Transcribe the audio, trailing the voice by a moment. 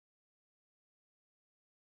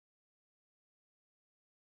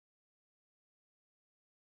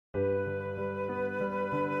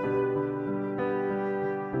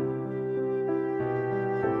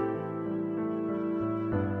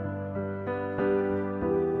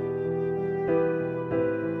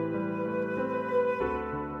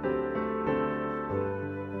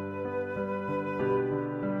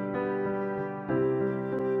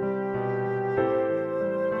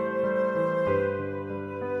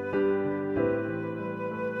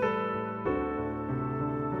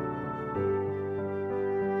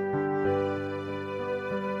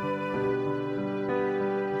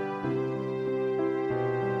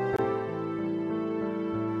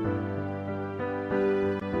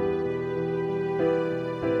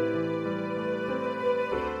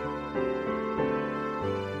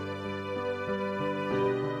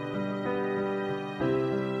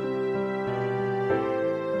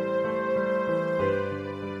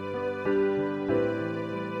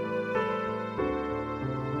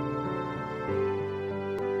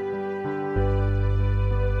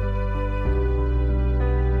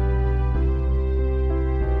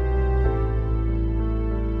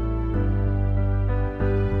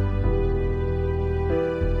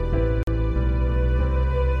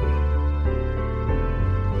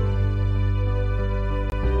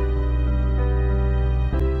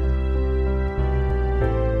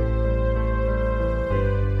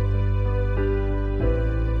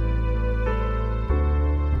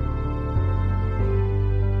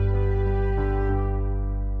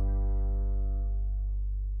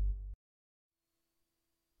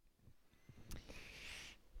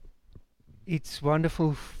It's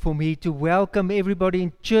wonderful for me to welcome everybody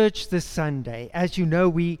in church this Sunday. As you know,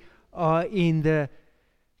 we are in the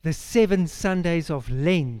 7 Sundays of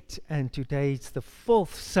Lent, and today it's the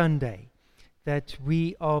 4th Sunday that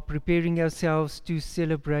we are preparing ourselves to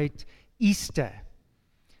celebrate Easter.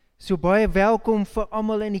 So baie welkom vir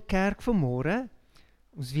almal in die kerk vanmôre.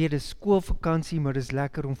 Ons weet dis skoolvakansie, maar dis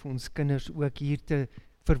lekker om vir ons kinders ook hier te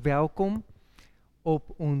verwelkom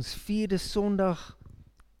op ons 4de Sondag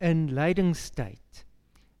in lydingstyd,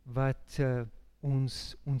 wat ons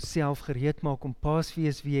onsself gereed maak om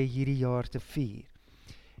Paasfees weer hierdie jaar te vier.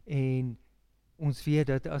 En ons weet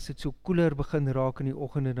dat as dit so koeler begin raak in die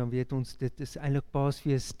oggende, dan weet ons dit is eintlik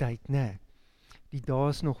Paasfees tyd, né? Die dae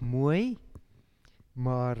is nog mooi,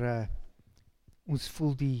 maar ons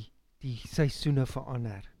voel die seisoene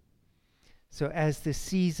verander. So as the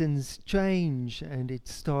seasons change and it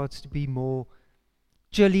starts to be more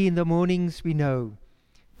chilly in the mornings, we know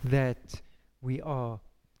that we are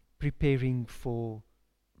preparing for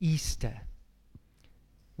Easter.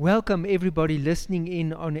 Welcome everybody listening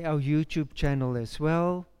in on our YouTube channel as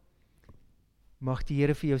well. Mag die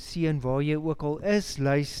Here vir jou seën waar jy ook al is,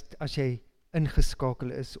 luister as jy ingeskakel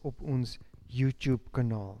is op ons YouTube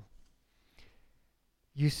kanaal.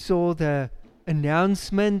 You saw the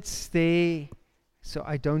announcements there, so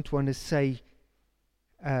I don't want to say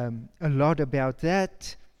a lot about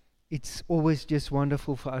that. It's always just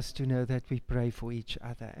wonderful for us to know that we pray for each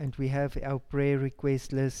other, and we have our prayer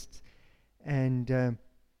request list, and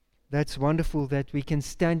that's wonderful that we can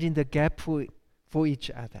stand in the gap for each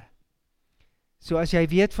other. So as jy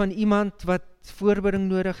weet van iemand wat voorbereiding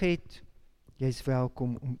nodig het, jy is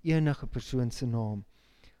welkom om enige persoon se naam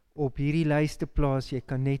op hierdie lys te plaas. Jy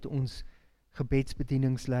kan net ons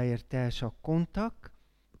gebedsbedieningsleier Tasha kontak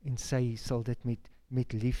en sy sal dit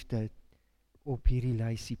met liefde op hierdie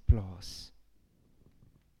lysie plaas.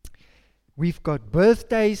 We've got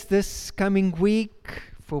birthdays this coming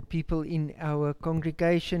week for people in our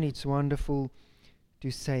congregation. It's wonderful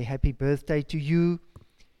to say happy birthday to you.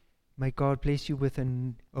 May God bless you with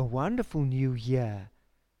a wonderful new year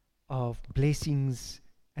of blessings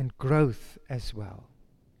and growth as well.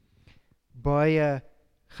 Baie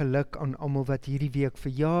geluk aan almal wat hierdie week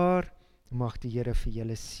verjaar. Mag die Here vir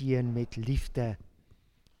julle seën met liefde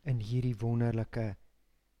in hierdie wonderlike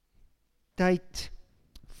tyd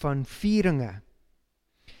van vieringe.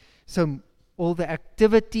 So all the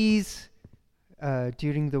activities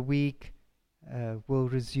during the week will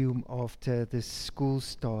resume after the school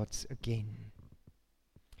starts again.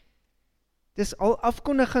 Dis al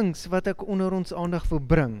afkondigings wat ek onder ons aandag wil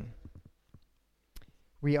bring.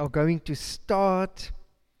 We are going to start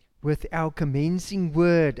with our commencing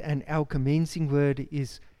word, and our commencing word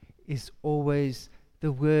is always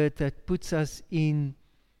the word that puts us in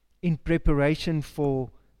preparation for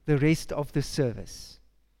the rest of the service.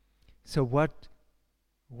 So what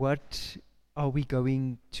are we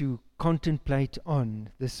going to contemplate on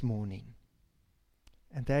this morning?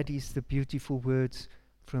 And that is the beautiful words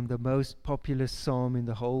from the most popular psalm in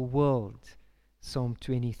the whole world, Psalm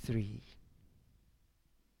 23.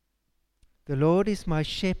 The Lord is my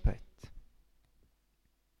shepherd.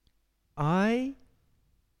 I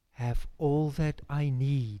have all that I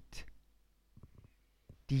need.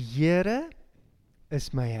 Die Here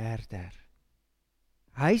is my herder.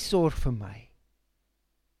 Hy sorg vir my.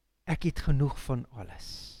 Ek het genoeg van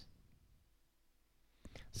alles.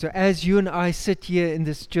 So as you and I sit here in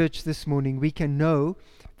this church this morning, we can know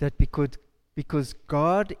that because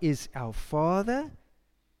God is our Father,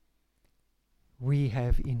 we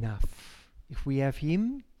have enough. If we have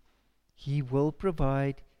Him, He will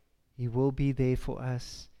provide, He will be there for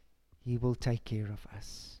us, He will take care of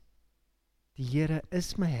us. Die Here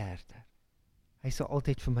is my herder. Hy sal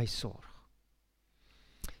altyd vir my sorg.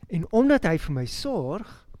 En omdat hy vir my sorg,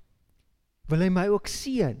 wil hy my ook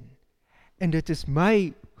seën. En dit is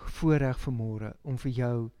my voorreg vanmôre om vir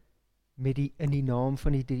jou in die naam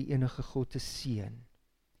van die drie-enige God te seën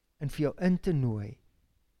en vir jou in te nooi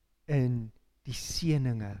in die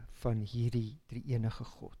seëninge van hierdie drie-enige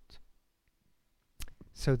God.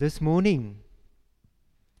 So this morning,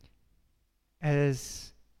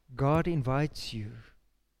 as God invites you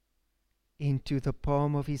into the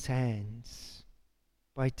palm of His hands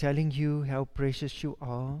by telling you how precious you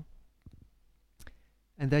are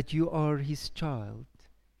and that you are His child,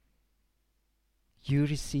 you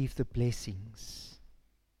receive the blessings,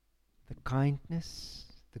 the kindness,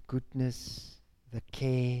 the goodness, the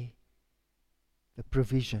care, the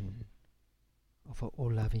provision of an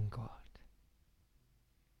all-loving God.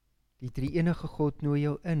 Die drie-enige God nooi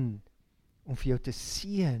jou in om vir jou te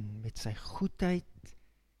seën met sy goedheid,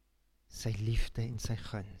 sy liefde en sy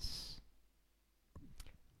guns.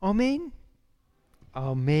 Amen.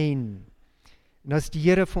 Amen. En as die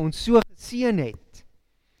Here vir ons so geseën het,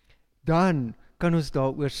 dan kan ons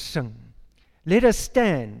daaroor sing. Let us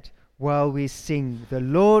stand while we sing. The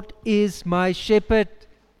Lord is my shepherd.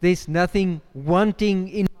 There's nothing wanting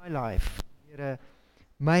in my life. Here,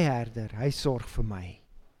 my herder, hy sorg vir my.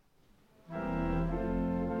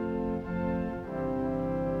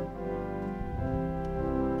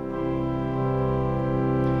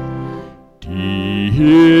 Die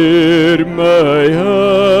Heer my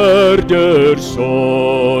herder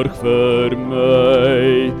sorg vir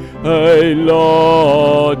my, hy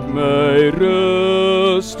laat my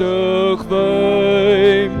rustig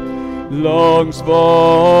weei, langs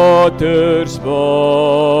waters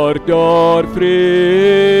waar daar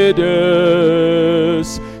vrede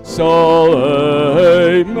is, sal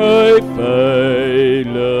hy my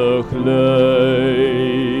veilig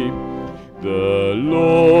lei. The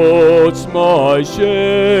Lord's my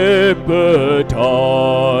shepherd,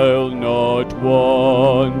 I'll not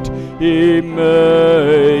want. He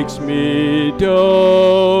makes me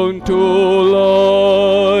down to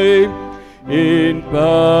lie. In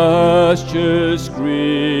pastures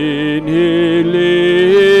green he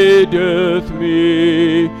leadeth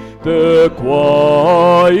me, the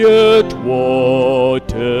quiet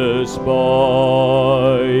waters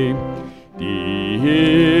by. Die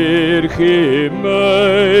Heer gee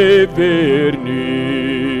my weer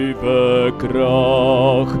nuwe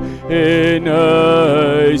krag, en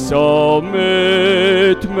hy sal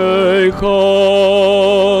met my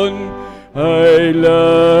gaan. Hy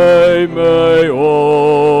lei my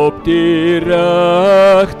op die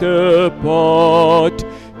regte pad,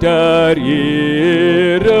 ter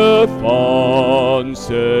ere van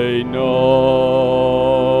sy naam.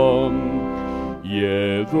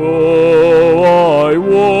 Yea, though I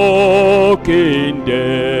walk in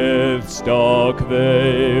death's dark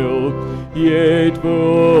vale, yet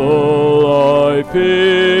will I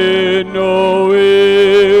fear no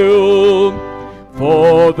ill,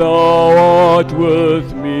 for thou art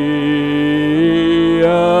with me,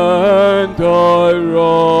 and thy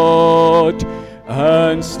rod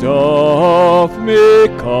and staff me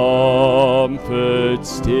comfort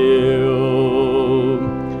still.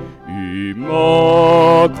 U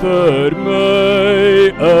maak vir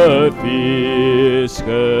my 'n fees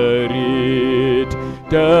gereed,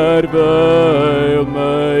 terwyl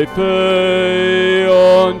my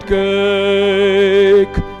vyand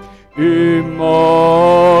kyk. U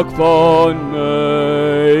maak van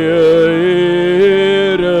my 'n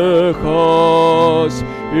eregas,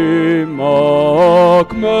 u maak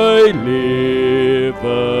my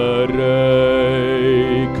lewe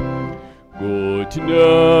ryk.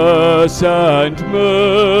 Goodness and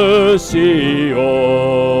mercy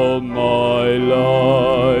all my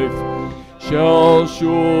life shall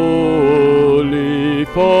surely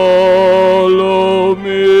follow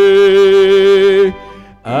me,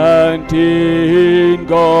 and in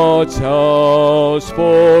God's house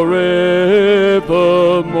forevermore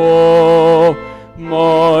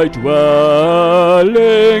my dwelling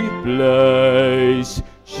place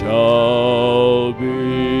shall be.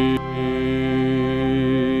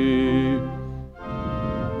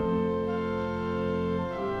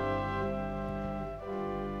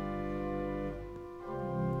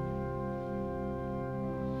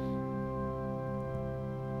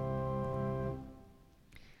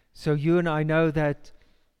 So you and I know that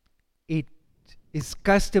it is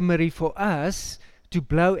customary for us to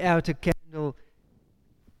blow out a candle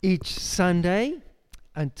each Sunday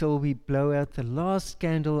until we blow out the last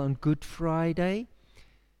candle on Good Friday,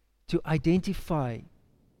 to identify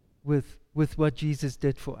with what Jesus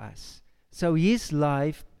did for us. So his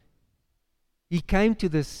life, he came to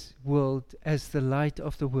this world as the light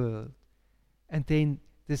of the world, and then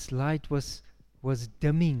this light was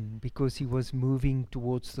dimming because he was moving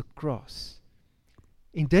towards the cross.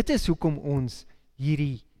 En dit is hoekom ons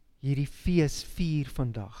hierdie fees vier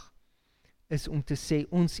vandag, is om te sê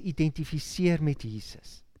ons identifiseer met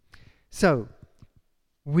Jesus. So,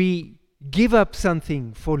 we give up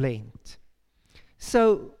something for Lent.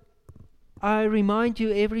 So, I remind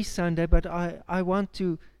you every Sunday, but I want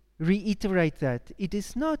to reiterate that. It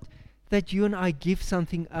is not that you and I give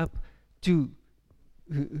something up to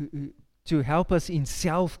help us in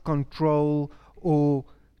self-control, or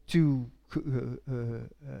to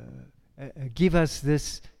give us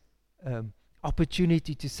this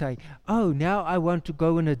opportunity to say, oh, now I want to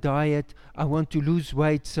go on a diet, I want to lose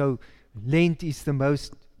weight, so Lent is the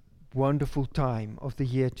most wonderful time of the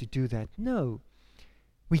year to do that. No,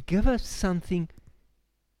 we give us something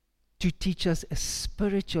to teach us a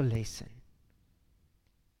spiritual lesson,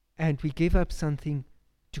 and we give up something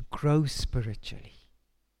to grow spiritually.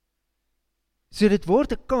 So dit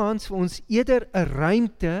word 'n kans vir ons eerder 'n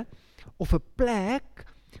ruimte of 'n plek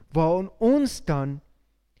waarin ons dan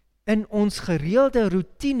in ons gereelde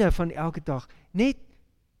roetine van elke dag net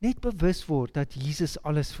bewus word dat Jesus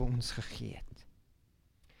alles vir ons gegee het.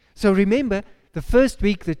 So remember, the first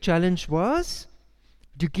week the challenge was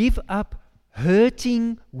to give up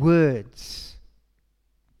hurting words.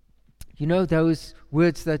 You know those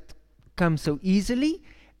words that come so easily,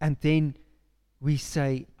 and then we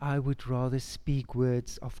say, I would rather speak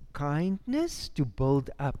words of kindness to build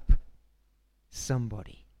up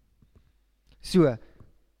somebody. So,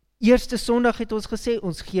 eerste Sondag het ons gesê,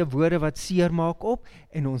 ons gee woorde wat seer maak op,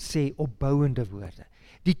 en ons sê opbouende woorde.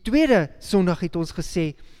 Die tweede Sondag het ons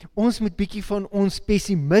gesê, ons moet bietjie van ons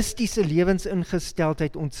pessimistiese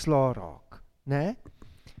lewensingesteldheid ontslaa raak, né?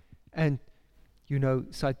 And you know,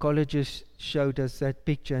 psychologists showed us that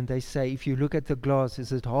picture, and they say, if you look at the glass,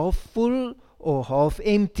 is it half full or half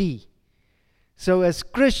empty? So as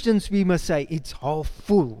Christians, we must say, it's half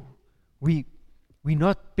full. We're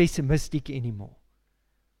not pessimistic anymore.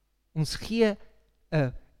 Ons gee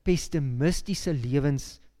 'n pessimistiese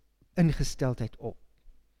lewensingesteldheid op.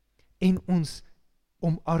 En ons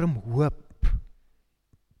omarm hoop.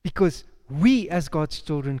 Because we as God's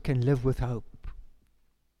children can live with hope.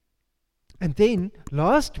 And then,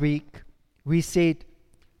 last week, we said,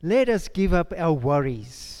 let us give up our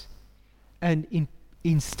worries. And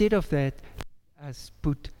instead of that, let us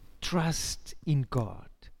put trust in God.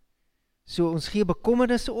 So ons gee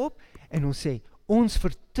bekommernisse op, en ons sê, ons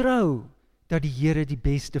vertrou dat die Here die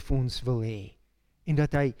beste vir ons wil hê, en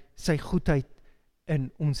dat hy sy goedheid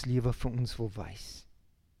in ons lewe vir ons wil wys.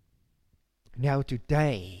 Now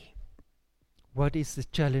today, what is the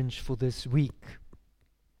challenge for this week?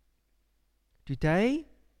 Today,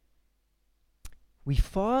 we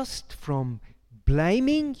fast from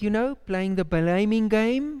blaming, you know, playing the blaming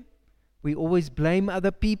game. We always blame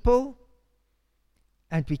other people,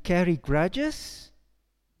 and we carry grudges,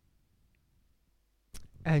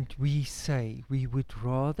 and we say we would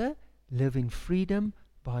rather live in freedom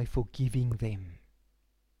by forgiving them.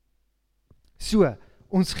 So,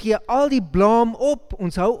 ons gee al die blame op,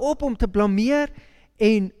 ons hou op om te blameer,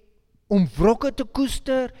 en om wrokke te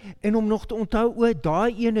koester, en om nog te onthou,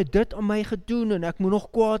 daai ene dit aan my gedoen, en ek moet nog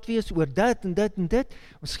kwaad wees oor dit en dit en dit.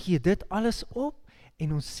 Ons gee dit alles op,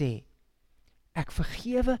 en ons sê, ek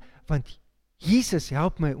vergewe, want Jesus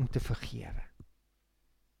help my om te vergewe.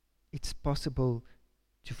 It's possible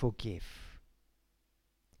to forgive.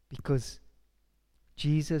 Because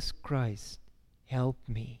Jesus Christ helped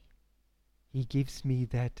me. He gives me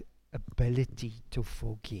that ability to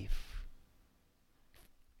forgive.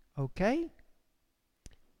 Okay?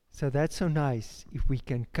 So that's so nice if we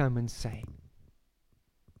can come and say,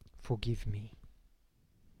 forgive me.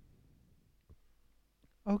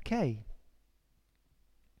 Okay.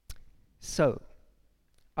 So,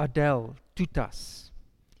 Adele, Tutas,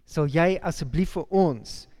 sal jy asseblief vir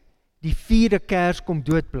ons die 4de kers kom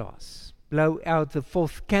doodblaas? Blow out the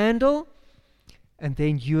 4th candle, and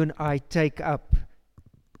then you and I take up.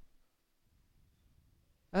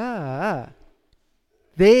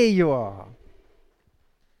 There you are.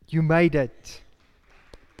 You made it.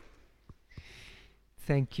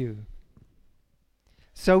 Thank you.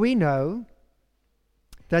 So we know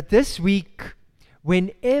that this week,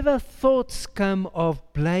 whenever thoughts come of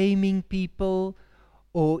blaming people,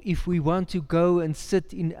 or if we want to go and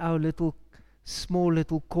sit in our small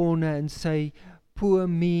little corner and say, poor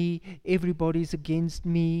me, everybody's against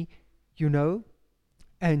me, you know,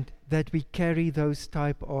 and that we carry those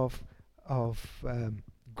type of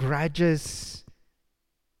grudges,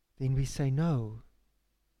 then we say, no,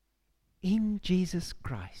 in Jesus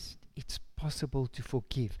Christ, it's possible to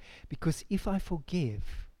forgive, because if I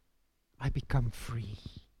forgive, I become free.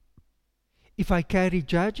 If I carry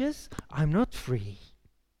judges, I'm not free.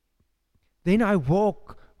 Then I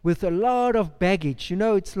walk with a lot of baggage. You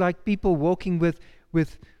know, it's like people walking with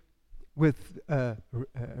a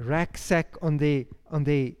rucksack on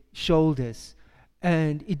their shoulders,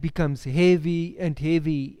 and it becomes heavy and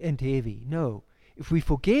heavy and heavy. No, if we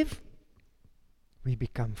forgive, we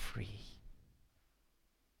become free.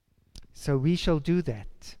 So we shall do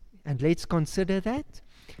that, and let's consider that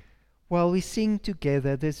while we sing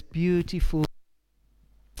together this beautiful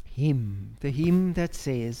hymn, the hymn that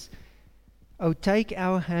says, "Oh, take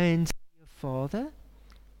our hands, dear Father,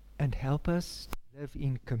 and help us to live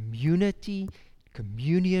in community,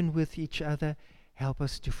 communion with each other. Help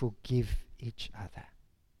us to forgive each other."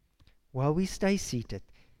 While we stay seated,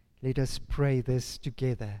 let us pray this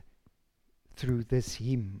together through this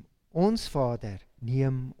hymn. Ons Vader,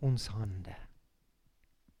 neem ons hande.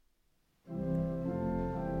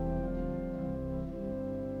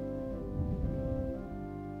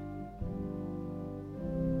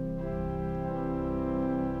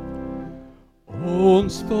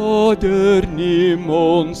 Ons Vader, neem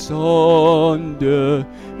ons hande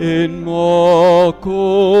en maak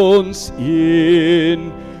ons een.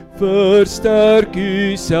 Versterk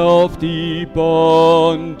U self die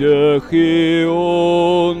bande, gee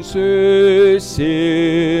ons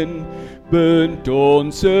seën. Bind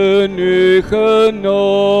ons in U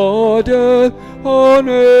genade aan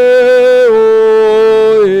U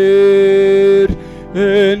Heer,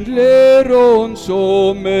 en leer ons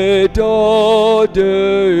om met dade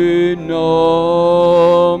U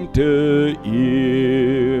naam te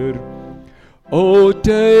eer. Oh,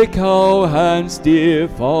 take our hands, dear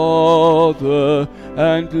Father,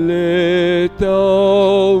 and let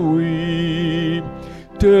Thou weep,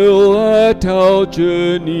 till at our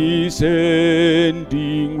journey's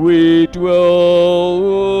ending we dwell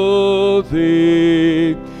with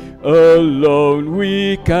Thee. Alone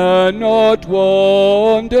we cannot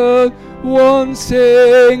wander one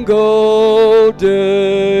single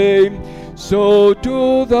day, so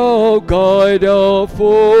do Thou guide our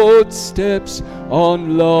footsteps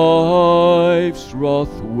on life's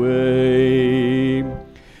rough way.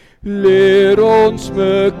 Leer ons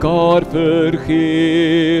mekaar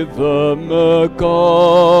vergewe,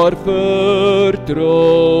 mekaar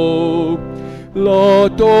vertrou.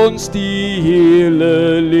 Laat ons die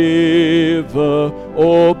hele lewe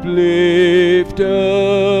op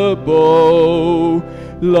liefde bou.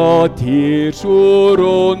 Laat heers oor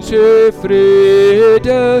ons U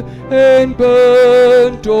vrede en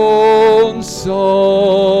bind ons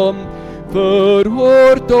saam.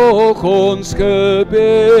 Verhoor tog ons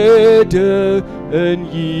gebede in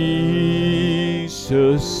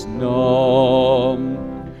Jesus' naam.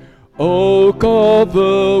 O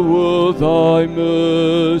cover with Thy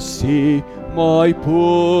mercy my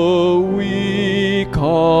poor weak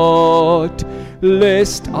heart,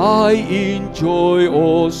 lest I enjoy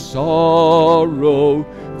or sorrow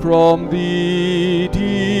from Thee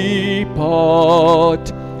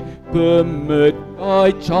depart. Permit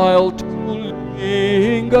Thy child to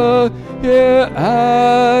linger here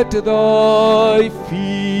at Thy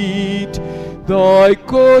feet, Thy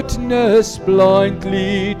goodness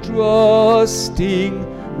blindly trusting,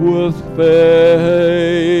 with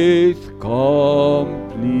faith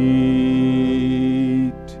complete.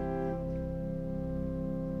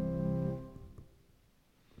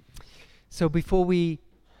 So before we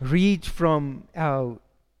read from our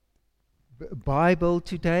Bible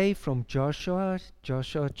today, from Joshua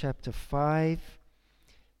chapter 5,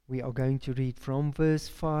 we are going to read from verse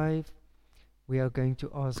 5. We are going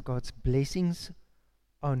to ask God's blessings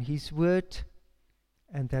on His word,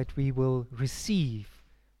 and that we will receive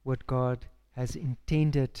what God has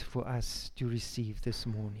intended for us to receive this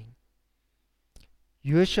morning.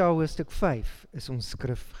 Josua hoofstuk 5 is ons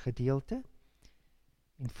skrifgedeelte,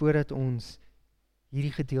 en voordat ons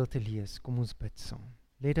hierdie gedeelte lees, kom ons bid saam.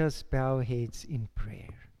 Let us bow our heads in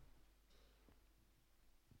prayer.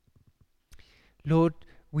 Lord,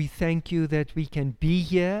 we thank You that we can be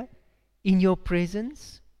here in Your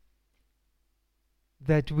presence,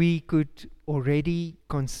 that we could already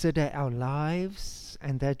consider our lives,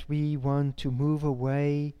 and that we want to move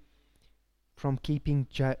away from keeping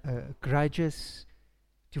grudges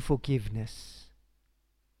to forgiveness.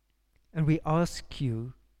 And we ask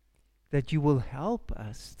You that You will help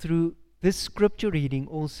us through this scripture reading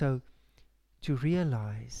also to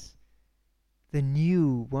realize the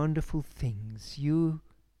new wonderful things You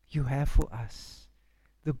have for us,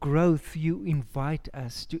 the growth You invite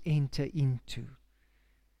us to enter into,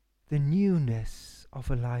 the newness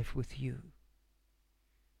of a life with You.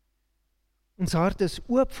 Ons hart is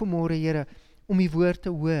oop vanmôre, Here, om U woord te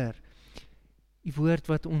hoor. U woord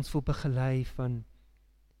wat ons wil begelei van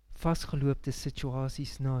vasgeloopte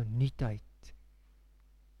situasies na nuutheid.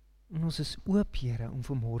 En ons is oop, Here, om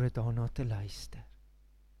vanmôre daarna te luister.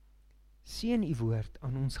 Seën U woord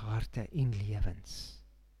aan ons harte en lewens.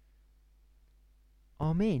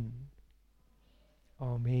 Amen.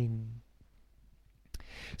 Amen.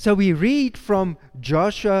 So we read from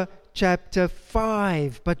Joshua chapter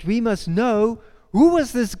 5, but we must know, who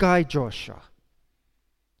was this guy Joshua?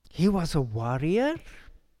 He was a warrior.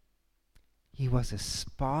 He was a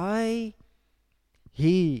spy.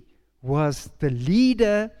 He was the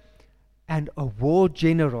leader and a war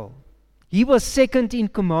general. He was second in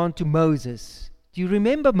command to Moses. Do you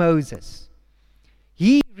remember Moses?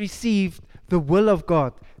 He received the will of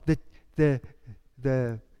God, the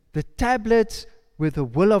tablets with the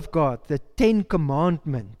will of God, the 10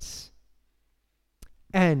 commandments.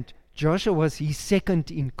 And Joshua was his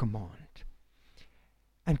second in command.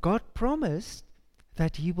 And God promised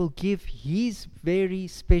that He will give His very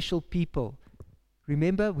special people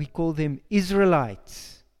remember we call them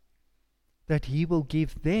Israelites, that He will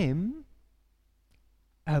give them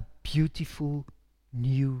a beautiful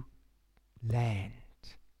new land.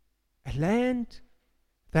 A land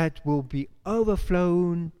that will be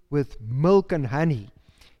overflown with milk and honey.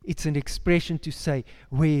 It's an expression to say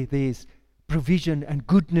where there's provision and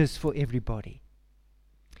goodness for everybody.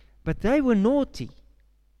 But they were naughty.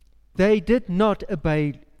 They did not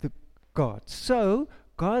obey God. So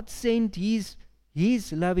God sent His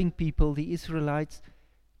loving people, the Israelites,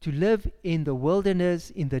 to live in the wilderness,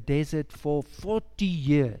 in the desert for 40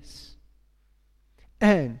 years.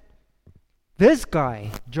 And this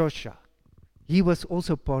guy, Joshua, he was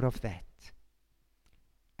also part of that.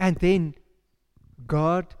 And then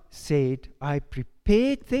God said, I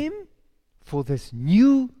prepared them for this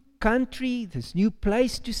new country, this new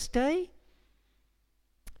place to stay,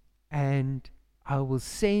 and I will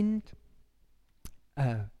send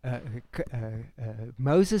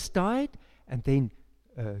Moses died, and then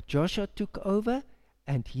Joshua took over,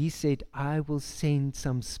 and he said, I will send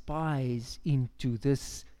some spies into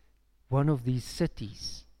this one of these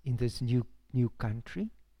cities in this new country,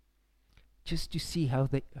 just to see how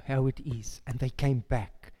it is. And they came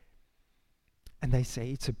back, and they say,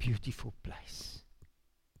 it's a beautiful place.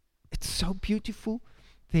 It's so beautiful.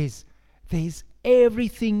 There's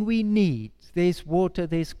everything we need. There's water,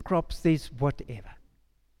 there's crops, there's whatever.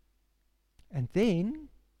 And then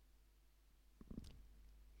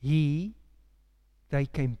they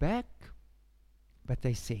came back, but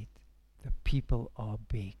they said, the people are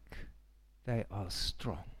big. They are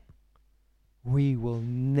strong. We will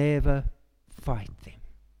never fight them.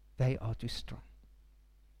 They are too strong.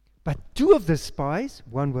 But two of the spies,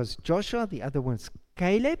 one was Joshua, the other one's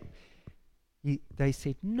Caleb, they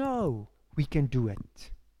said, no, we can do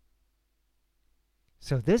it.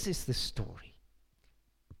 So this is the story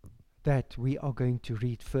that we are going to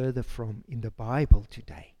read further from in the Bible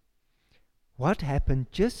today. What happened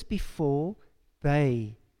just before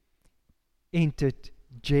they entered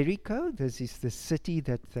Jericho? This is the city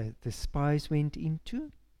that the spies went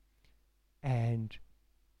into, and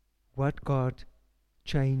what God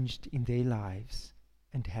changed in their lives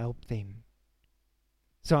and helped them.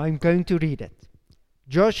 So I'm going to read it.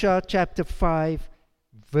 Joshua chapter 5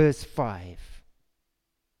 verse 5.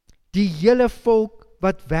 Die hele volk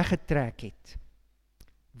wat weggetrek het,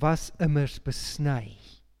 was immers besny.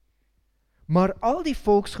 Maar al die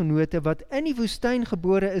volksgenote wat in die woestyn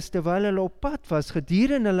gebore is terwyl hulle op pad was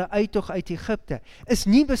gedurende hulle uittog uit Egipte, is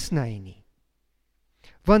nie besny nie.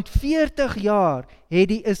 Want 40 jaar het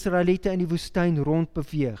die Israeliete in die woestyn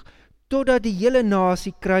rondbeweeg, totdat die hele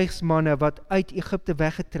nasie krygsmanne wat uit Egipte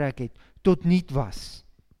weggetrek het, tot niet was.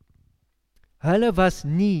 Hulle het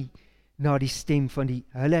nie na die stem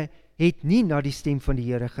van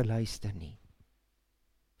die Here geluister nie.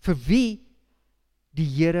 Vir wie die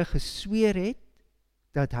Here gesweer het,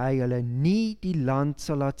 dat hy hulle nie die land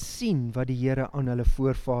sal laat sien, wat die Here aan hulle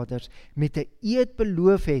voorvaders met 'n eed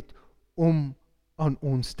beloof het, om aan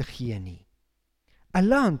ons te gee nie. 'n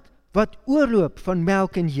Land wat oorloop van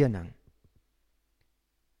melk en honing.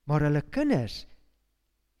 Maar hulle kinders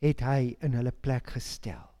het hy in hulle plek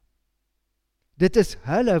gestel. Dit is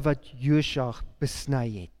hulle wat Joshua besny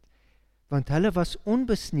het, want hulle was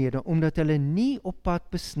onbesnede, omdat hulle nie op pad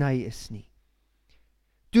besny is nie.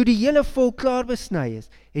 Toe die hele volk klaar besny is,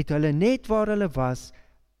 het hulle net waar hulle was,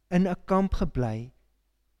 in 'n kamp gebly,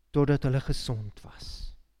 totdat hulle gesond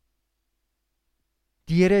was.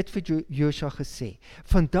 Die Here het vir Joshua gesê,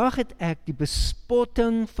 vandag het ek die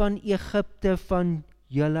bespotting van Egipte van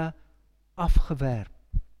julle afgewerp.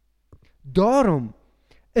 Daarom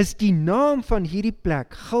is die naam van hierdie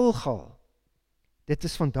plek Gilgal. Dit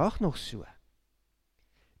is vandag nog so.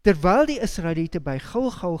 Terwyl die Israeliete by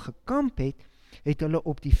Gilgal gekamp het, het hulle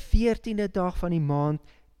op die 14de dag van die maand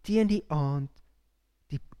teen die aand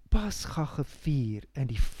die Pasga gevier in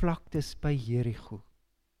die vlaktes by Jericho.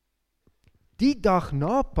 Die dag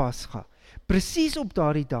na Pasga, presies op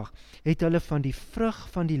daardie dag, het hulle van die vrug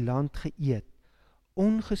van die land geëet,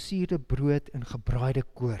 ongesuurde brood en gebraaide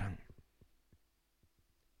koring.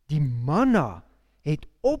 Die manna het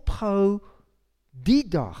opgehou die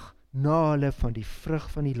dag na hulle van die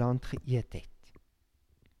vrug van die land geëet het.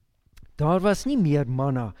 Daar was nie meer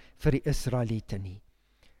manna vir die Israeliete nie.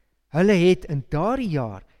 Hulle het in daardie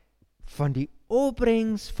jaar van die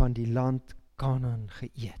opbrengs van die land Kanaan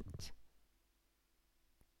geëet.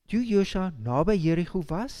 Toe Joshua naby Jericho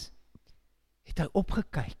was, het hy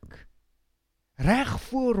opgekyk. Reg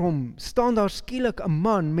voor hom staan daar skielik 'n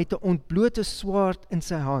man met 'n ontblote swaard in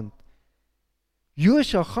sy hand.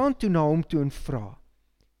 Joshua gaan toe na hom toe en vra,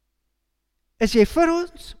 is jy vir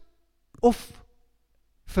ons of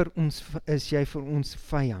is jy vir ons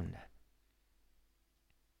vyande?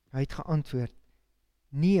 Hy het geantwoord,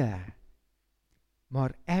 nee,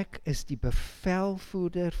 maar ek is die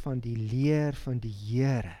bevelvoerder van die leer van die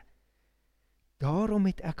Here. Daarom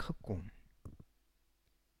het ek gekom.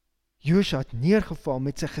 Josua het neergeval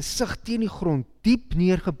met sy gesig teen die grond, diep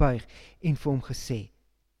neergebuig en vir hom gesê,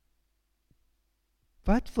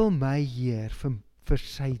 wat wil my Heer vir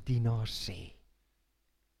sy dienaar sê?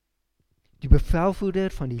 Die bevelvoerder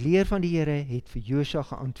van die leer van die Here het vir Josua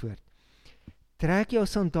geantwoord, trek jou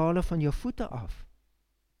sandale van jou voete af,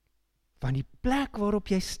 want die plek waarop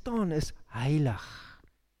jy staan is heilig.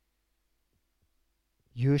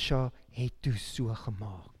 Josua het toe so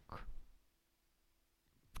gemaak.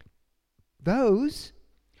 Those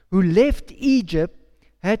who left Egypt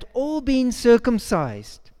had all been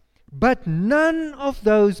circumcised, but none of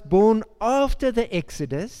those born after the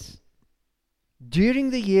Exodus during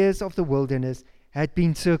the years of the wilderness had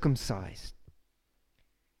been circumcised.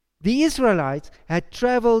 The Israelites had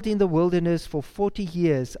traveled in the wilderness for 40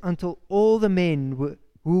 years until all the men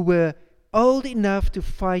who were old enough to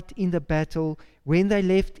fight in the battle when they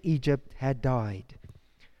left Egypt had died.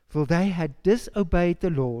 For they had disobeyed the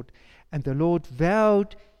Lord, and the Lord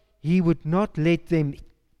vowed he would not let them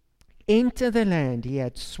enter the land he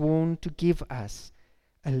had sworn to give us,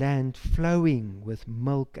 a land flowing with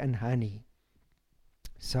milk and honey.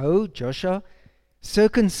 So Joshua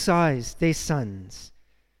circumcised their sons,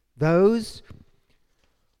 those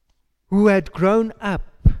who had grown up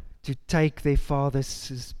to take their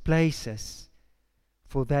fathers' places,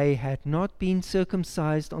 for they had not been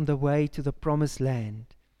circumcised on the way to the promised land.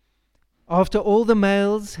 After all the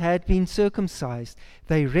males had been circumcised,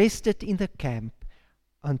 they rested in the camp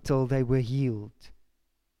until they were healed.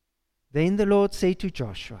 Then the Lord said to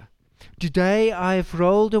Joshua, today I have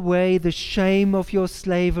rolled away the shame of your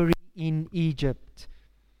slavery in Egypt.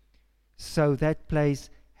 So that place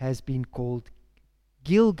has been called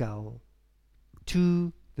Gilgal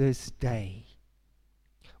to this day.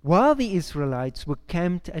 While the Israelites were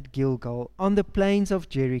camped at Gilgal on the plains of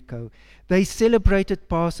Jericho, they celebrated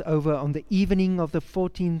Passover on the evening of the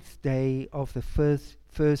 14th day of the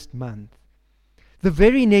first month. The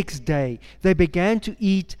very next day, they began to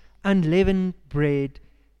eat unleavened bread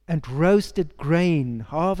and roasted grain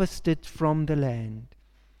harvested from the land.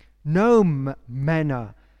 No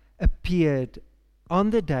manna appeared on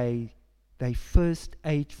the day they first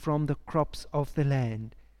ate from the crops of the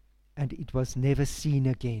land, and it was never seen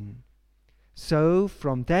again. So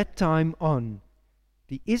from that time on,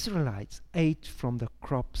 the Israelites ate from the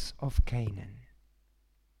crops of Canaan.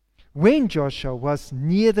 When Joshua was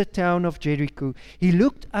near the town of Jericho, he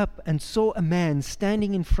looked up and saw a man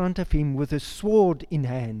standing in front of him with a sword in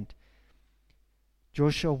hand.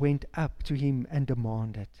 Joshua went up to him and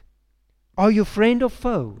demanded, "Are you friend or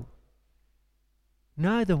foe?"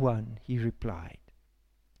 "Neither one," he replied.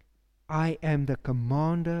 "I am the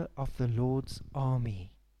commander of the Lord's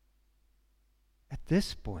army." At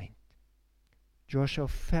this point, Joshua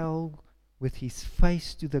fell with his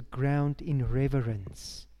face to the ground in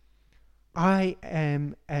reverence. "I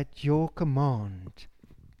am at your command."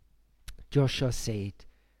 Joshua said,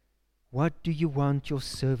 "What do you want your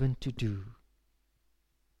servant to do?"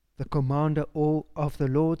 The commander of the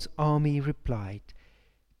Lord's army replied,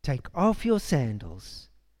 "Take off your sandals,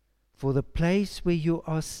 for the place where you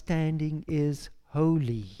are standing is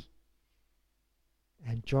holy."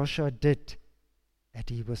 And Joshua did as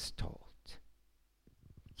he was told.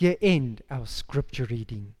 Here end our scripture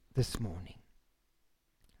reading this morning.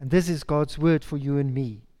 And this is God's word for you and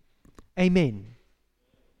me. Amen.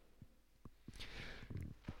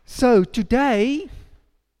 So today,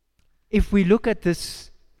 if we look at this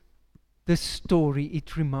story,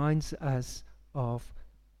 it reminds us of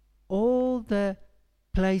all the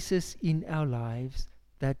places in our lives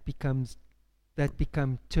that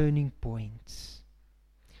become turning points.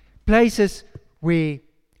 Places where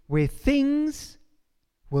things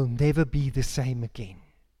will never be the same again.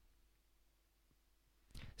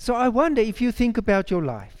 So I wonder, if you think about your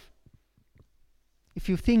life, if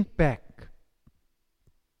you think back,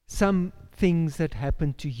 some things that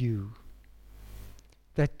happened to you,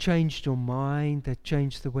 that changed your mind, that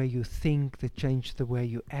changed the way you think, that changed the way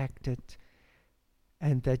you acted,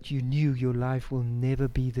 and that you knew your life will never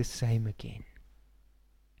be the same again.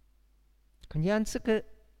 Kan jy aan sulke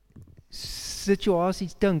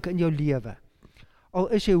situasies dink in jou lewe? Al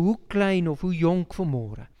is jy hoe klein of hoe jonk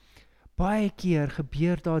vanmôre, baie keer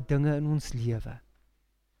gebeur daar dinge in ons lewe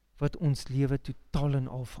wat ons lewe totaal en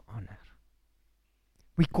al verander.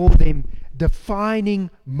 We call them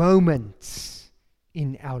defining moments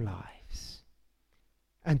in our lives.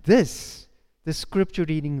 And this the scripture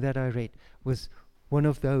reading that I read was one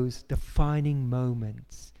of those defining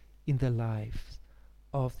moments in the lives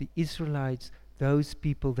of the Israelites, those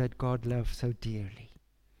people that God loved so dearly.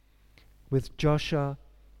 With Joshua,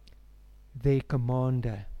 their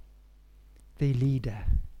commander, their leader,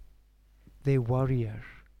 their warrior.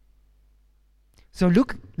 So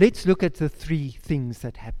let's look at the three things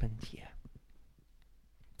that happened here.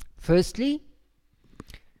 Firstly,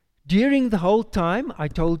 during the whole time, I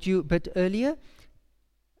told you a bit earlier,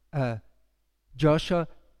 Joshua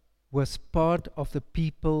was part of the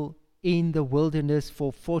people in the wilderness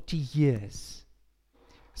for 40 years.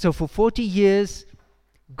 So for 40 years,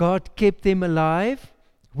 God kept them alive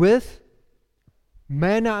with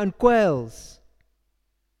manna and quails.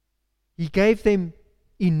 He gave them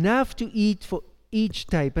enough to eat for each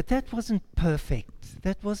day, but that wasn't perfect.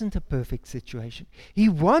 That wasn't a perfect situation. He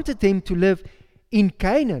wanted them to live in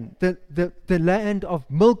Canaan, the land of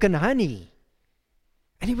milk and honey.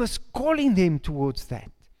 And he was calling them towards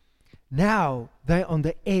that. Now they're on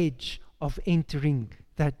the edge of entering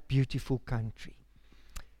that beautiful country.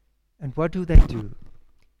 And what do?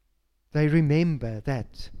 They remember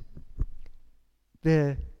that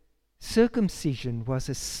the circumcision was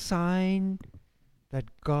a sign that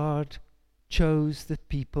God chose the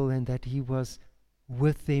people and that He was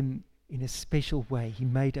with them in a special way. He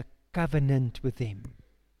made a covenant with them.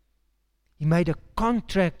 He made a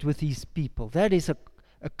contract with His people. That is a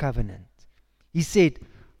covenant. He said,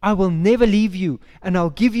 I will never leave you, and I'll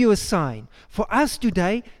give you a sign. For us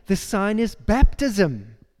today, the sign is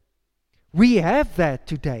baptism. We have that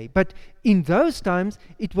today, but in those times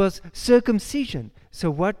it was circumcision. So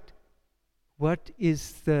what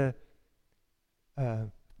is the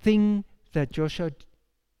thing that Joshua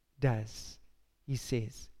does? He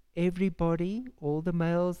says, everybody, all the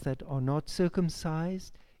males that are not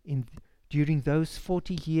circumcised during those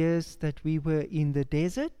 40 years that we were in the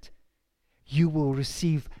desert, you will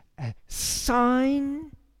receive a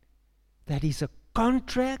sign that is a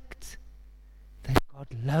contract that God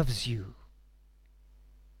loves you.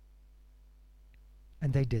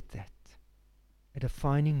 And they did that, a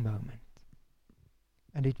defining moment.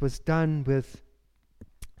 And it was done with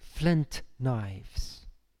flint knives.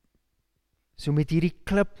 So met hierdie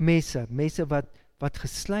klipmesse, messe wat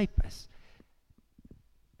geslyp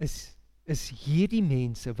is hierdie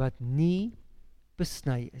mense wat nie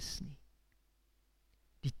besny is nie,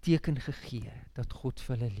 die teken gegee dat God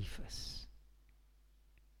vir hulle lief is.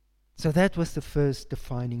 So that was the first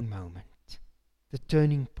defining moment, the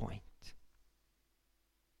turning point.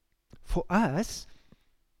 For us,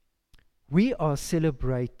 we are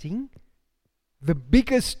celebrating the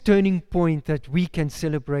biggest turning point that we can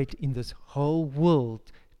celebrate in this whole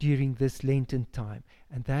world during this Lenten time,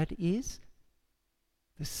 and that is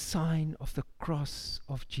the sign of the cross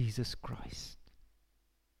of Jesus Christ.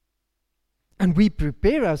 And we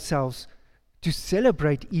prepare ourselves to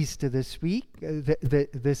celebrate Easter this week,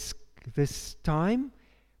 this time,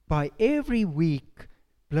 by every week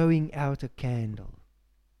blowing out a candle.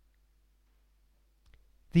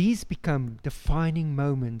 These become defining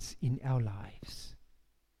moments in our lives.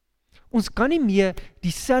 Ons kan nie meer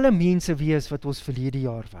dieselfde mense wees wat ons verlede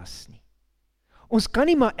jaar was nie. Ons kan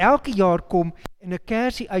nie maar elke jaar kom en 'n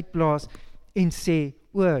kersie uitblaas en sê,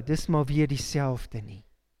 dis maar weer dieselfde nie.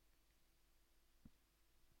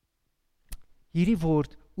 Hierdie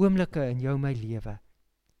word oomblikke in jou en my lewe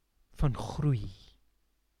van groei,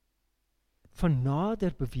 van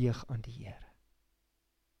nader beweeg aan die Here.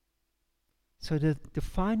 So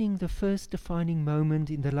the first defining moment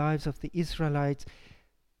in the lives of the Israelites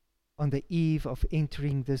on the eve of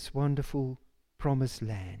entering this wonderful promised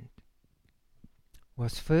land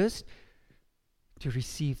was first to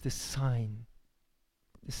receive the sign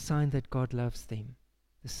that God loves them,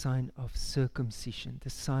 the sign of circumcision,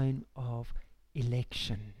 the sign of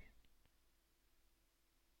election.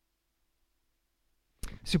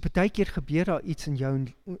 So partykeer gebeur daar iets in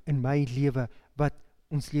jou en my lewe wat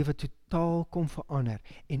ons lewe totaal kom verander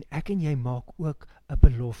en ek en jy maak ook 'n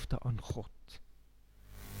belofte aan God.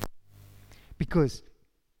 Because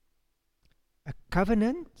a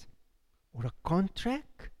covenant or a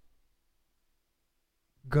contract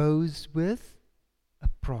goes with a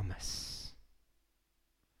promise.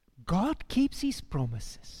 God keeps His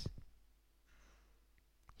promises.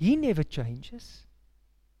 He never changes.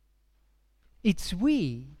 It's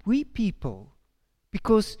we people,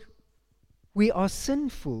 because we are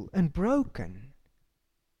sinful and broken.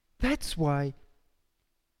 That's why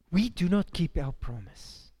we do not keep our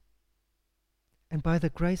promise. And by the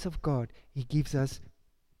grace of God, He gives us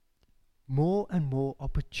more and more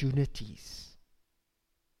opportunities.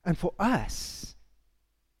 And for us,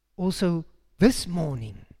 also this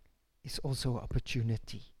morning is also an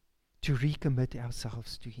opportunity to recommit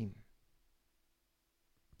ourselves to Him.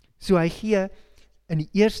 So hy gee in die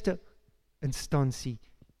eerste instansie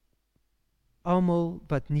almal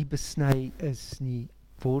wat nie besny is nie,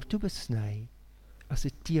 word toe besny as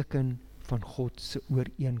 'n teken van God se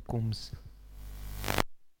ooreenkoms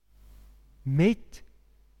met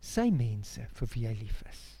sy mense vir wie hy lief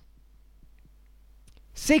is.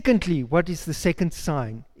 Secondly, what is the second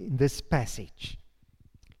sign in this passage?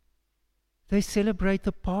 They celebrate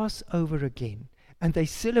the Passover again, and they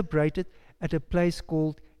celebrate it at a place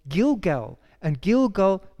called Gilgal, and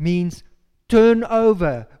Gilgal means turn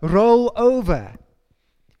over, roll over.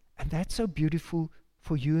 And that's so beautiful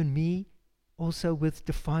for you and me, also with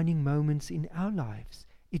defining moments in our lives.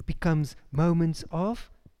 It becomes moments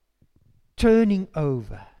of turning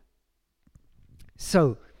over.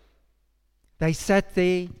 So, they sat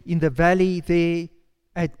there in the valley there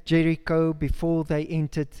at Jericho before they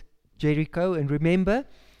entered Jericho. And remember,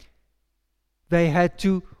 they had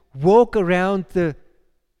to walk around the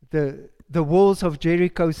walls of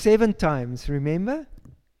Jericho 7 times, remember?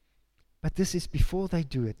 But this is before they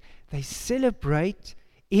do it. They celebrate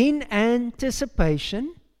in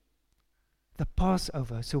anticipation the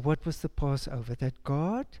Passover. So what was the Passover? That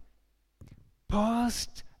God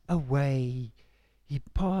passed away. He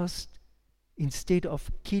passed, instead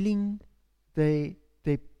of killing their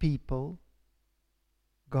people,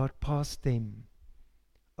 God passed them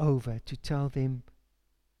over to tell them,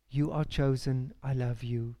 you are chosen, I love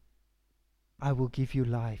you, I will give you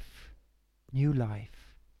life,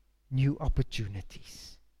 new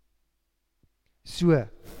opportunities. So,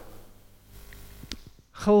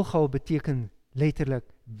 Gilgal beteken letterlik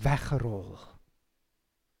weggerol.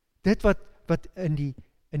 Dit wat in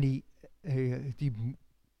die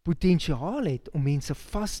potensiaal het om mense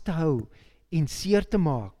vas te hou en seer te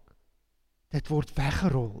maak, dit word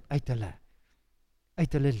weggerol uit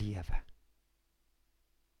hulle lewe.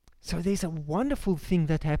 So there's a wonderful thing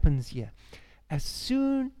that happens here. As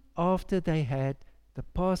soon after they had the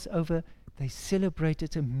Passover, they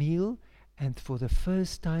celebrated a meal, and for the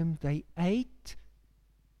first time they ate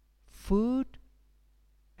food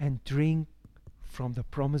and drink from the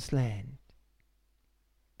promised land.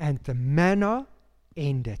 And the manna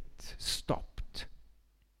ended, stopped.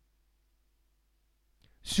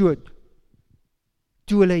 So,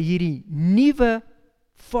 toe hulle hierdie nuwe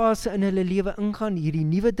fase in hulle lewe ingaan, hierdie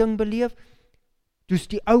nuwe ding beleef, toe's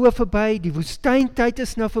die oue verby, die woestyntyd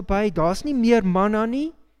is nou verby, daar's nie meer manna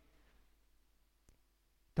nie,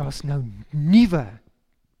 daar's nou nuwe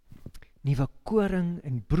koring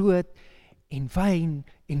en brood en wyn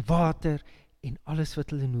en water en alles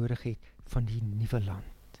wat hulle nodig het van die nuwe land.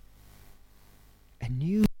 A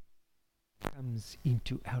new comes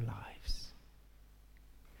into our lives.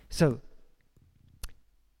 So,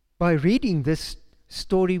 by reading this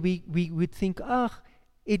story, we would think,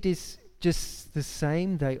 it is just the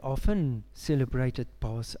same. They often celebrated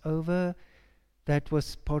Passover. That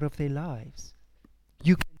was part of their lives.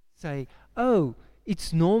 You can say,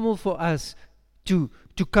 it's normal for us to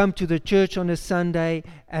come to the church on a Sunday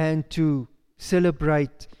and to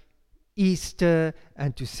celebrate Easter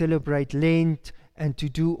and to celebrate Lent and to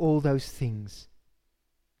do all those things.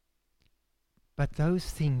 But those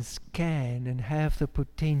things can and have the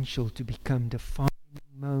potential to become defining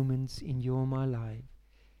moments in your and my life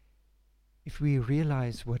if we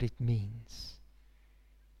realize what it means.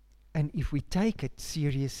 And if we take it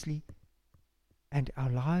seriously and our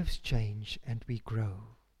lives change and we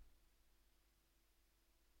grow.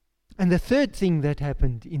 And the third thing that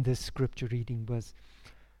happened in this scripture reading was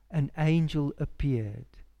an angel appeared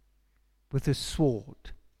with a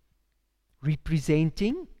sword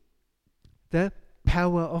representing the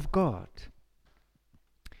power of God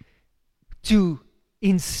to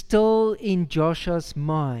instill in Joshua's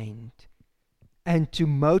mind and to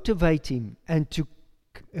motivate him and to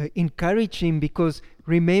encourage him, because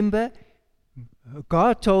remember,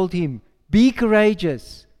 God told him, be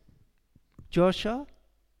courageous. Joshua,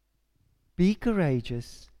 be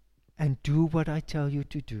courageous and do what I tell you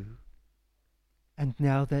to do. And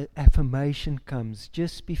now the affirmation comes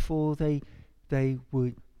just before they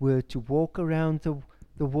were to walk around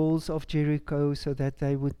the walls of Jericho so that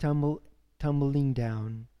they would tumbling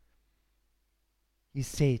down. He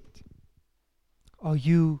said, are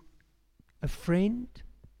you a friend,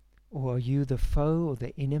 or are you the foe or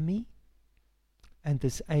the enemy? And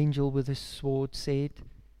this angel with a sword said,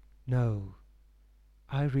 no,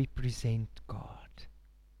 I represent God.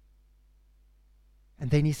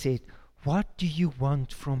 And then he said, what do you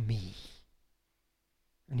want from me?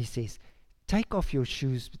 And he says, take off your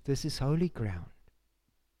shoes, this is holy ground.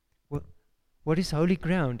 Well, What is holy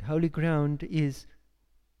ground? Holy ground is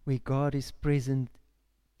where God is present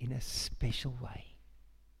in a special way.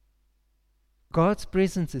 God's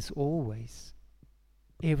presence is always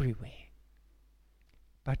everywhere.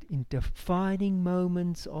 But in defining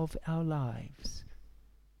moments of our lives,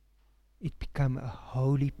 it becomes a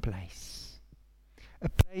holy place. A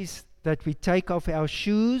place that we take off our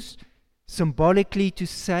shoes symbolically to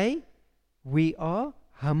say we are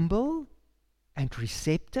humble and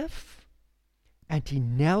receptive. And he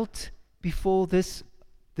knelt before this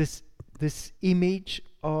image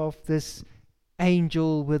of this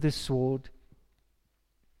angel with a sword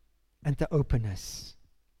and the openness.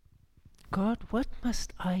 God, what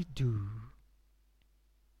must I do?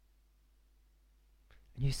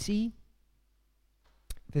 And you see,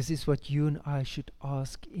 this is what you and I should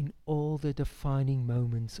ask in all the defining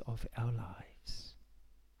moments of our lives.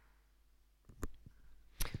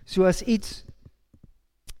 So as iets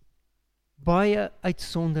baie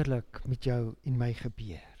uitsonderlik met jou en my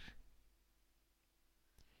gebeur.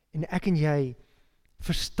 En ek en jy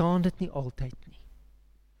verstaan dit nie altyd nie.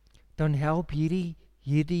 Dan help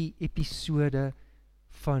hierdie episode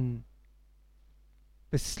van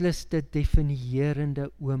besliste definierende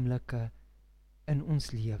oomblikke in ons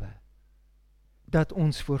lewe. Dat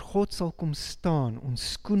ons voor God sal kom staan,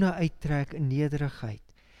 ons skoene uittrek in nederigheid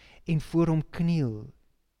en voor hom kniel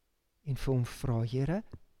en vir hom vra, Here,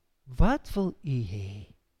 wat wil u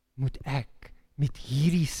hê moet ek met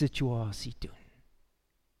hierdie situasie doen?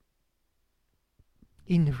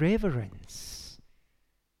 In reverence,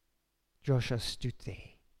 Joshua stood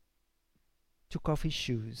there, took off his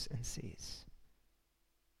shoes and says,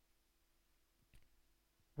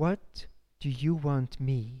 what do you want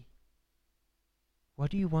me?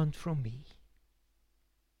 What do you want from me?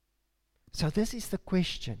 So this is the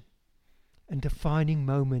question and defining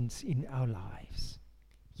moments in our lives.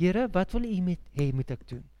 Here, wat wil u hê moet ek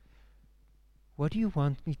doen? What do you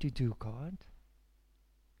want me to do, God?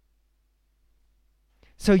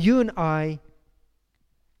 So you and I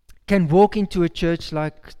can walk into a church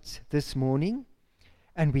like this morning,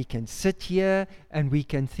 and we can sit here and we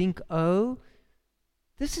can think, oh,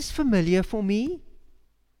 this is familiar for me.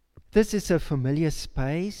 This is a familiar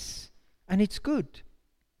space, and it's good.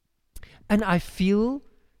 And I feel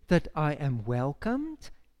that I am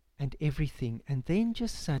welcomed and everything. And then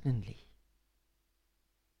just suddenly,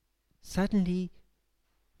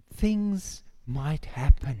 things might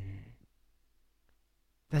happen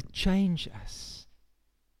that change us.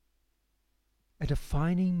 A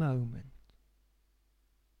defining moment.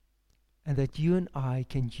 And that you and I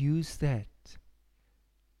can use that.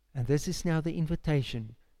 And this is now the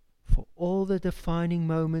invitation for all the defining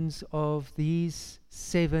moments of these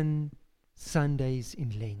 7 Sundays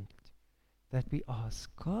in Lent. That we ask,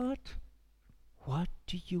 God, what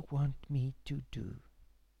do you want me to do?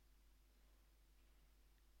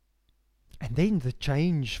 And then the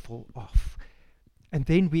change fall off. And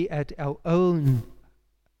then we add our own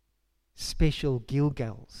special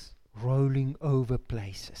Gilgals rolling over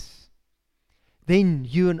places. Then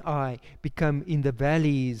you and I become in the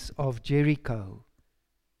valleys of Jericho.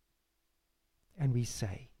 And we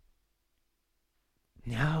say,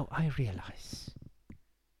 now I realize,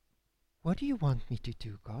 what do you want me to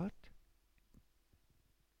do, God?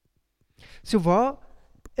 So waar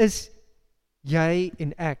is jy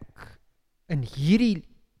en ek in hierdie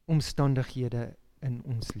omstandighede in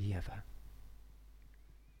ons lewe?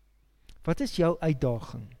 Wat is jou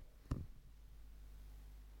uitdaging?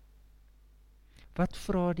 Wat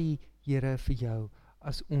vra die Here vir jou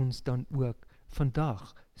as ons dan ook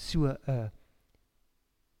vandag so 'n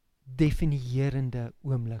definierende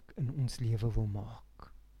oomblik in ons lewe wil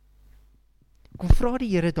maak? Kom vra die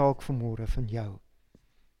Here dalk vanmôre van jou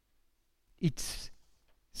iets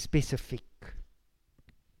spesifiek.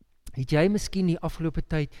 Het jy miskien die afgelope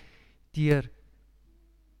tyd deur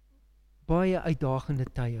baie uitdagende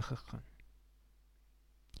tye gegaan?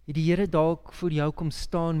 Het die Here dalk vir jou kom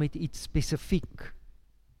staan met iets spesifiek?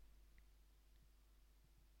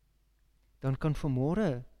 Dan kan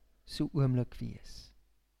vanmôre so oomblik wees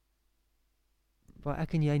waar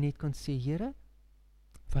ek en jy net kan sê, Here,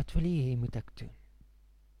 wat wil U hê moet ek doen?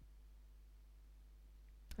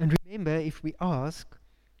 And remember, if we ask,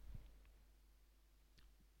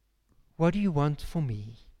 what do you want for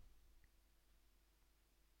me?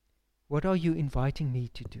 What are you inviting me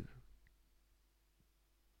to do?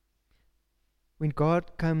 When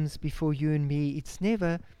God comes before you and me, it's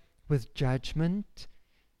never with judgment,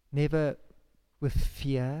 never with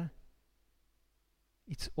fear.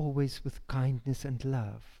 It's always with kindness and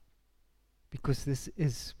love. Because this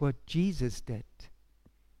is what Jesus did.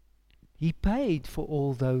 He paid for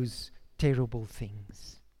all those terrible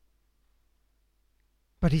things.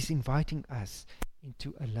 But He's inviting us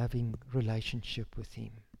into a loving relationship with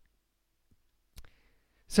Him.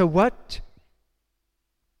 So what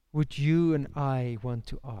would you and I want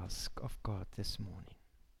to ask of God this morning?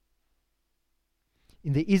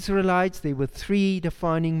 In the Israelites, there were 3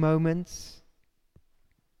 defining moments.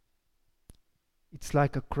 It's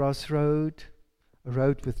like a crossroad, a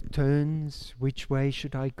road with turns. Which way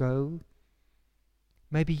should I go?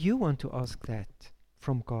 Maybe you want to ask that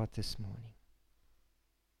from God this morning.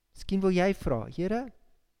 Miskien wil jy vra, Here,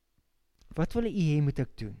 wat wil U hê moet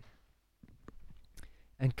ek doen?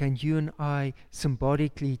 And can you and I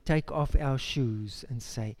symbolically take off our shoes and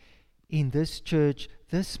say, in this church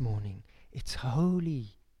this morning, it's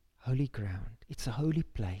holy, holy ground. It's a holy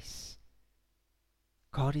place.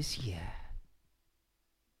 God is here.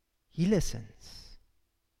 He listens.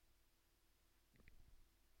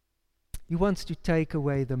 He wants to take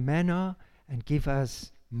away the manna and give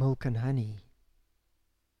us milk and honey.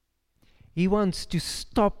 He wants to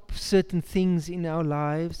stop certain things in our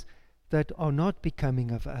lives that are not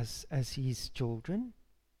becoming of us as His children,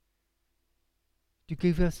 to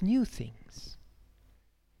give us new things.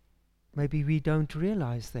 Maybe we don't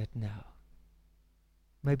realize that now.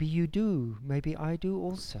 Maybe you do. Maybe I do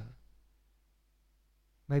also.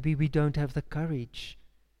 Maybe we don't have the courage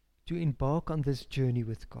to embark on this journey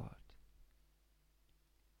with God.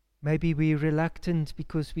 Maybe we're reluctant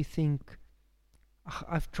because we think,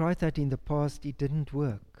 I've tried that in the past, it didn't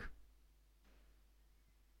work.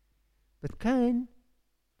 But can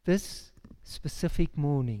this specific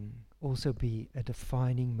morning also be a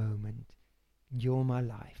defining moment in your my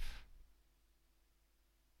life?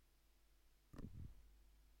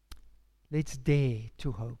 Let's dare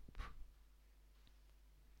to hope.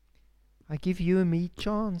 I give you and me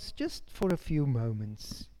chance just for a few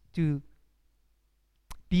moments to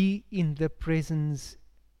be in the presence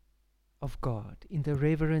of God, in the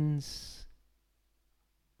reverence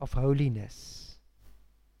of holiness,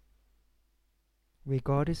 where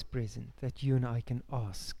God is present, that you and I can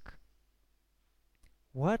ask,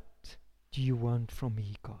 what do you want from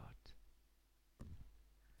me, God?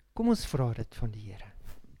 Kom ons vra dit van die Here.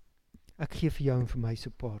 Ek gee vir jou en vir my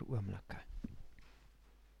so 'n paar oomblikke.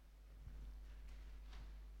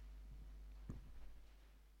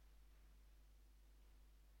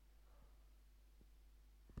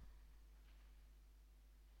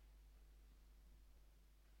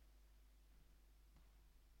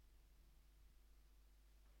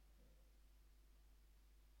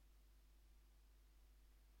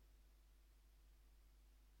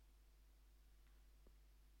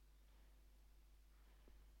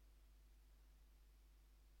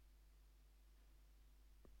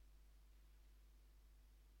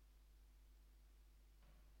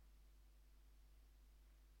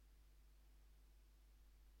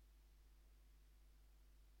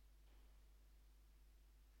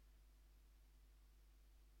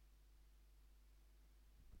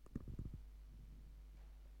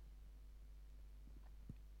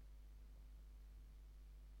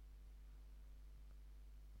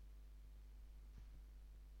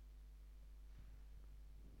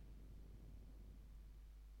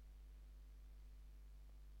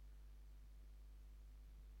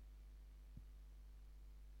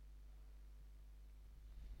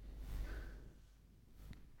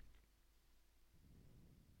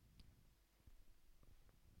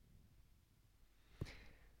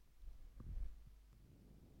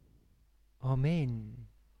 Amen.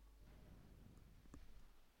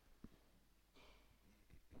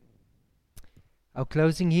 Our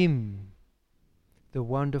closing hymn, the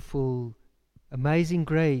wonderful, amazing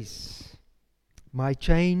grace, my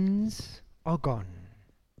chains are gone.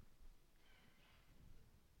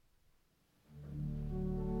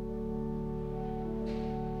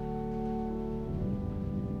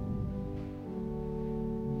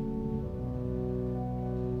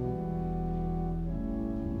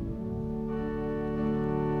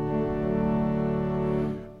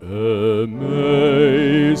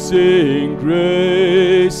 Amazing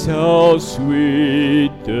grace, how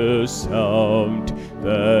sweet the sound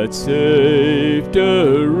that saved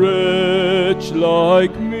a wretch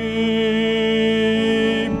like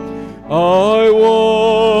me. I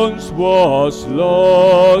once was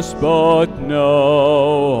lost, but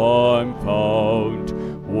now I'm found,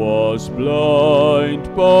 was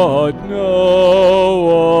blind, but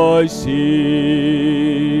now I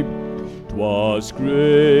see. 'Twas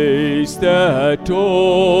grace that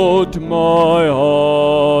taught my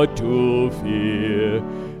heart to fear,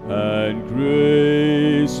 and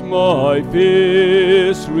grace my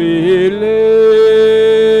fears relieved.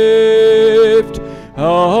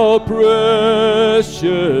 How how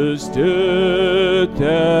precious did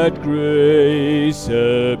that grace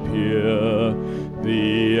appear,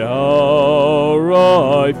 the hour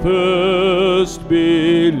I first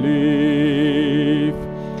believed.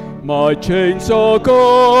 My chains are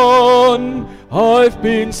gone, I've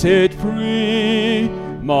been set free.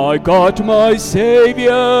 My God, my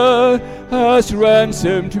Savior, has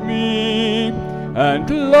ransomed me. And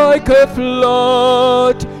like a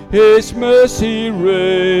flood, His mercy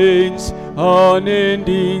reigns,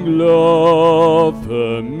 unending love,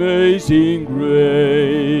 amazing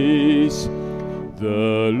grace.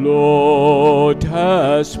 The Lord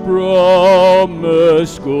has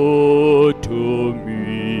promised good to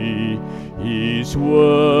me, His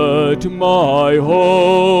word my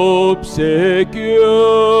hope secures.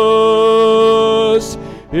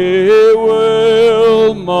 He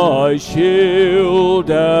will my shield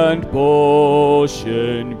and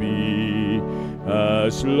portion be,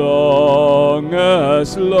 as long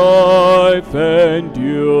as life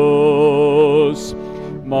endures.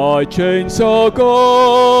 My chains are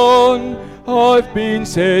gone, I've been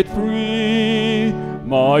set free.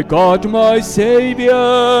 My God, my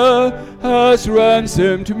Savior, has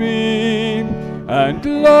ransomed me. And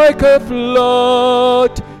like a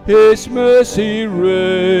flood, His mercy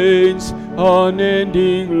reigns,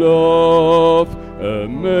 unending love,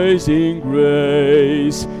 amazing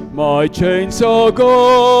grace. My chains are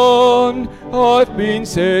gone, I've been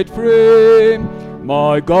set free.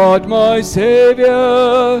 My God, my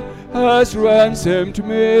Savior, has ransomed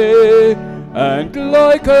me. And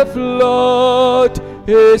like a flood,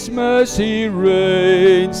 His mercy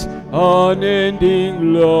reigns,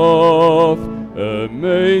 unending love,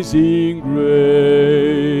 amazing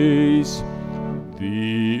grace.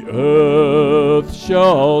 The earth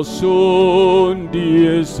shall soon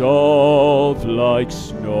dissolve like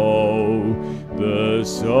snow, the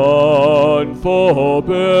sun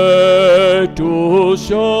forbid to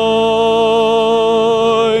shine.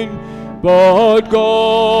 But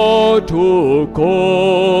God, who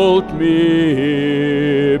called me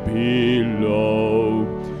here below,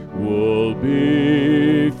 will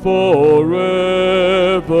be forever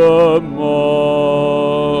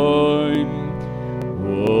mine,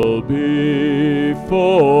 will be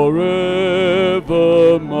forever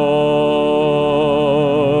mine.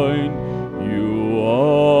 You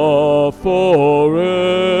are forever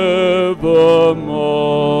mine.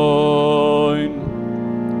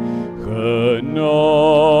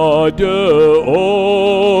 Genade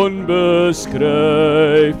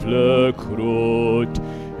onbeschrijfelijk groot,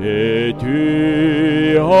 het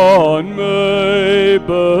u aan mij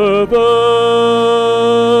bewijs.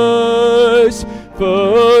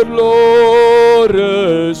 Verloren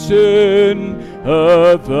zin,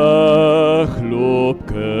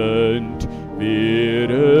 wegloopkind, weer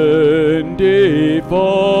in die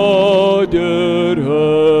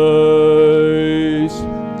vaderhuis.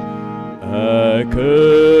 Ek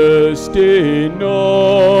is die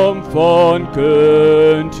naam van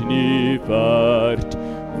kind nie werd,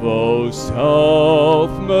 wou self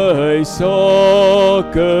my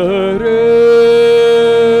sake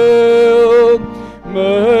reël.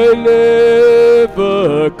 My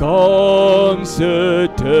lewe, kanse,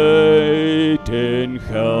 tyd en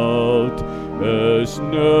geld is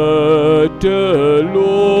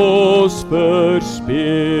nutteloos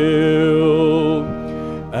verspeel.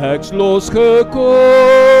 Ek's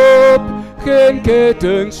losgekoop, geen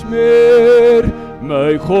kettings meer.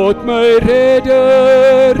 My God, my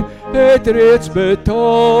redder, het reeds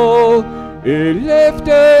betaal. U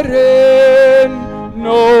liefde ren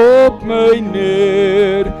nou op my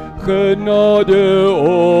neer, genade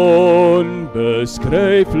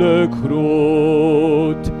onbeskryflik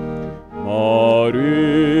groot. Maar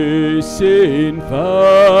u sien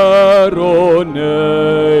ver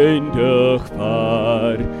oneindig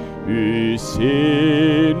ver, u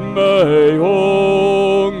sien my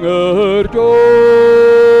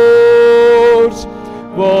hongerdors,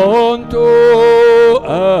 want o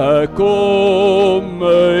ek kom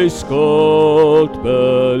my skuld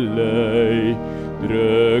bely,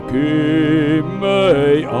 druk u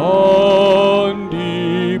my aan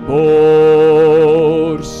die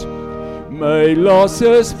bors. My las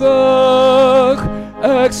is weg,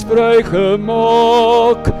 ek's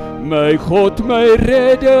vrygemaak, my God, my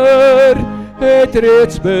redder, het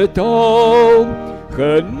reeds betaal.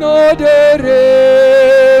 Genade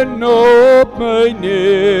ren op my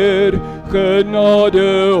neer,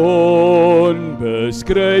 genade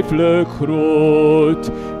onbeskryflik groot.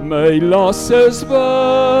 My las is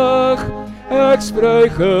weg, ek's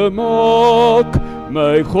vrygemaak,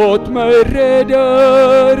 my God, my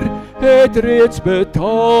redder, het reeds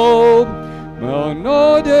betaal. Maar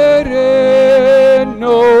nader en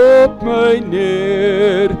op my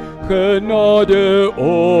neer, genade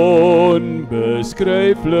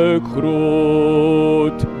onbeskryflik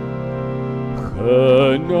groot.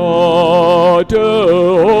 Genade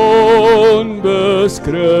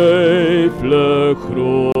onbeskryflik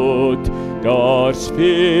groot. Daar's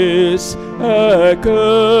fees, ek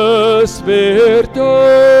is weer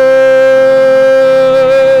thuis.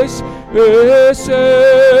 Is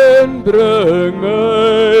en bring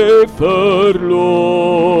my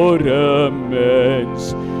verlore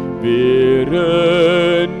mens weer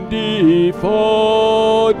in die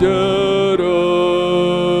Vaderhuis,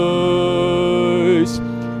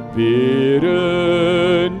 weer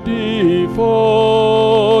in die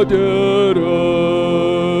Vaderhuis,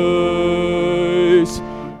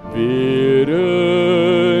 weer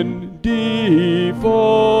in die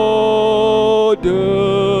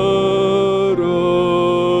Vaderhuis.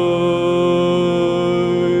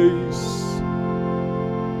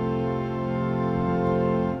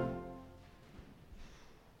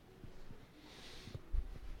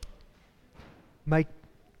 My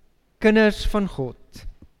kinders van God,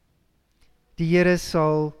 die Here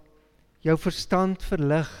sal jou verstand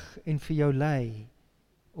verlig en vir jou lei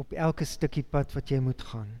op elke stukkie pad wat jy moet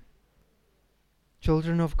gaan.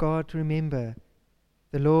 Children of God, remember,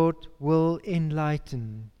 the Lord will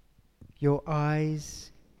enlighten your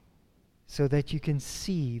eyes so that you can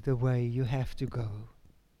see the way you have to go.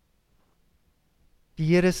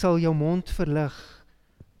 Die Here sal jou mond verlig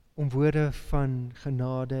om woorde van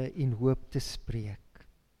genade en hoop te spreek.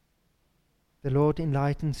 The Lord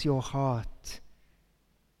enlightens your heart,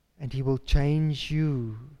 and He will change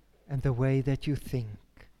you and the way that you think.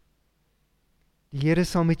 Die Here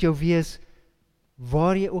sal met jou wees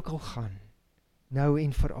waar jy ook al gaan, nou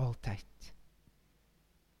en vir altyd.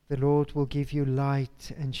 The Lord will give you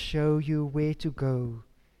light and show you where to go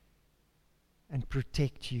and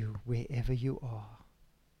protect you wherever you are.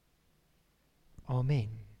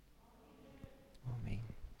 Amen.